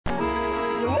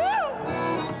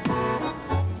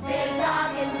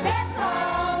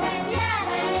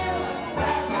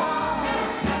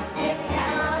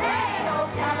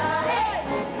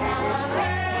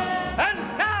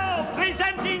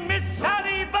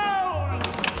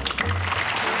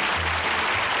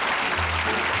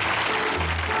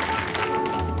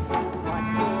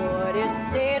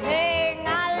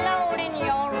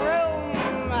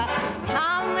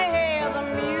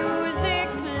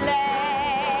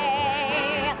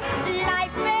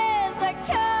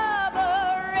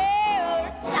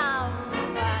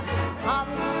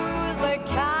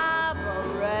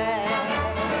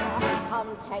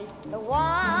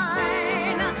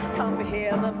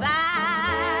the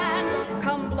band.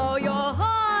 Come blow your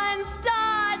horn,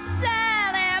 start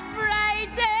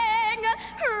celebrating.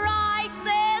 Right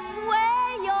this way,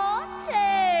 your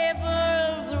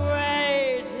table's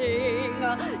waiting.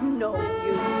 No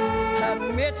use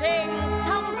permitting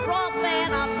some prophet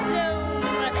of doom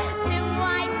to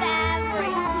wipe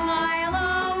every smile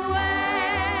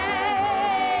away.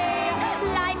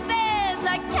 Life is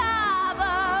a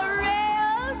cabaret,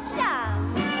 chum.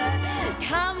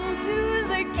 Come to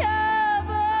the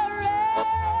cabaret.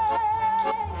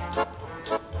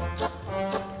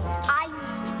 I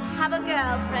used to have a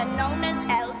girlfriend known as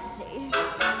Elsie,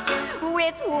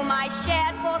 with whom I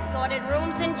shared 4 sordid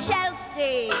rooms in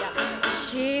Chelsea.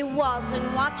 She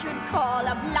wasn't what you'd call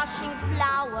a blushing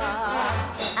flower.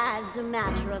 As a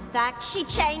matter of fact, she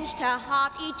changed her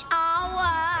heart each hour.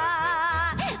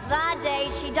 The day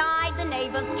she died, the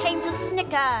neighbors came to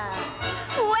snicker.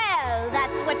 Well,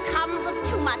 that's what comes of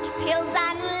too much pills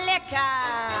and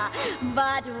liquor.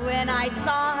 But when I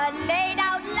saw her laid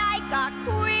out like a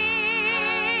queen,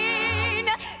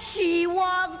 she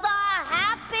was the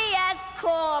happiest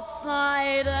corpse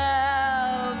I'd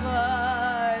ever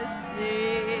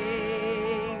seen.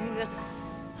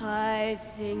 I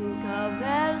think of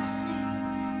Elsie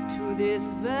to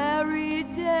this very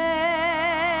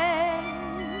day.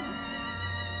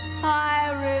 I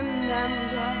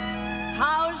remember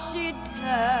how she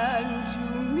turned to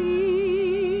me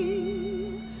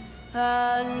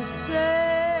and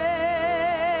said,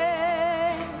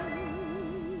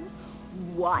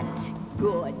 what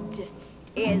good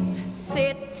is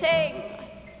sitting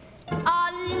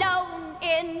alone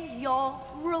in your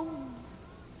room?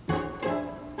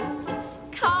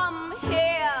 Come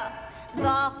hear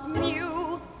the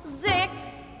music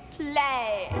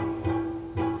play.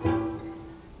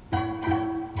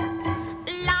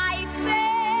 Life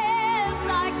is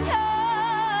a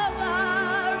cabaret,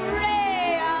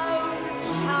 oh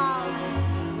chum.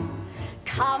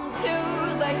 Come to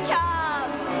the cabaret.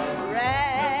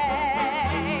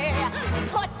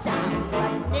 Put down the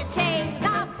knitting,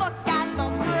 the book and the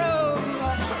broom.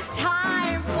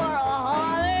 Time for a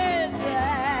holiday.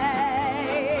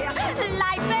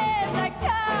 Life is a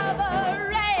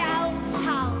cabaret, oh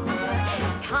chum.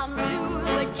 Come to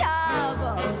the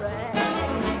cabaret.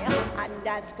 And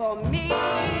as for me,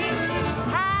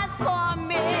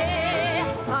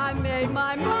 I made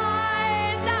my mind.